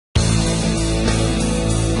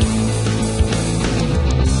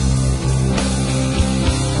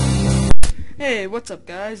Hey, what's up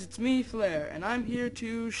guys? It's me, Flair, and I'm here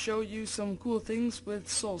to show you some cool things with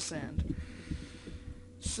soul sand.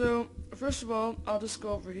 So, first of all, I'll just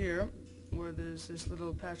go over here, where there's this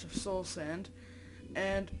little patch of soul sand,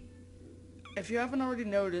 and if you haven't already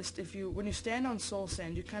noticed, when you stand on soul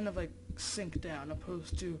sand, you kind of like sink down,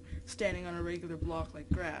 opposed to standing on a regular block like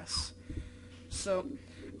grass. So,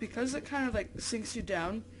 because it kind of like sinks you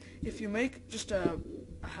down, if you make just a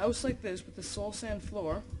house like this with a soul sand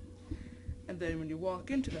floor, and then when you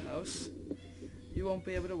walk into the house, you won't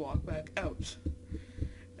be able to walk back out.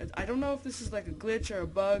 And I don't know if this is like a glitch or a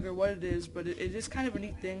bug or what it is, but it is kind of a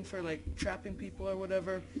neat thing for like trapping people or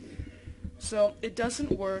whatever. So it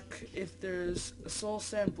doesn't work if there's a soul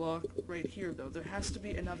sand block right here though. There has to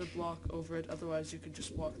be another block over it, otherwise you can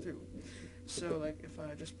just walk through. So like if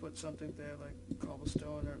I just put something there like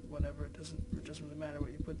cobblestone or whatever, it doesn't really matter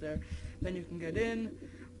what you put there, then you can get in,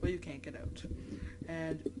 but you can't get out.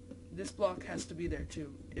 And this block has to be there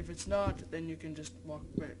too. If it's not, then you can just walk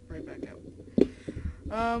right back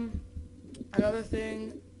out. Another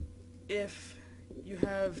thing, if you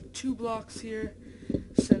have two blocks here,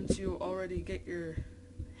 since you already get your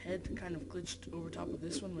head kind of glitched over top of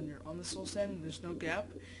this one when you're on the soul sand and there's no gap,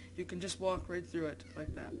 you can just walk right through it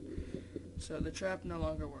like that. So the trap no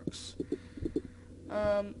longer works.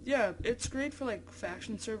 Yeah, it's great for like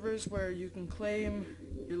faction servers where you can claim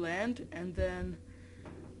your land and then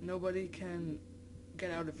nobody can get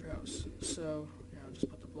out of your house. So, yeah, I'll just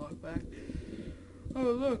put the block back. Oh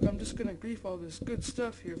look, I'm just gonna grief all this good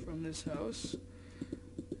stuff here from this house.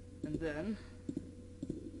 And then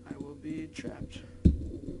I will be trapped.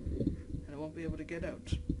 And I won't be able to get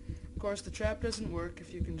out. Of course, the trap doesn't work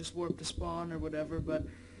if you can just warp to spawn or whatever, but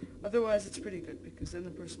otherwise it's pretty good, because then the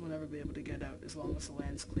person will never be able to get out as long as the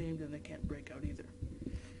land's cleaned and they can't break out either.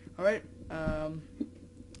 Alright,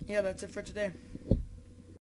 yeah, that's it for today.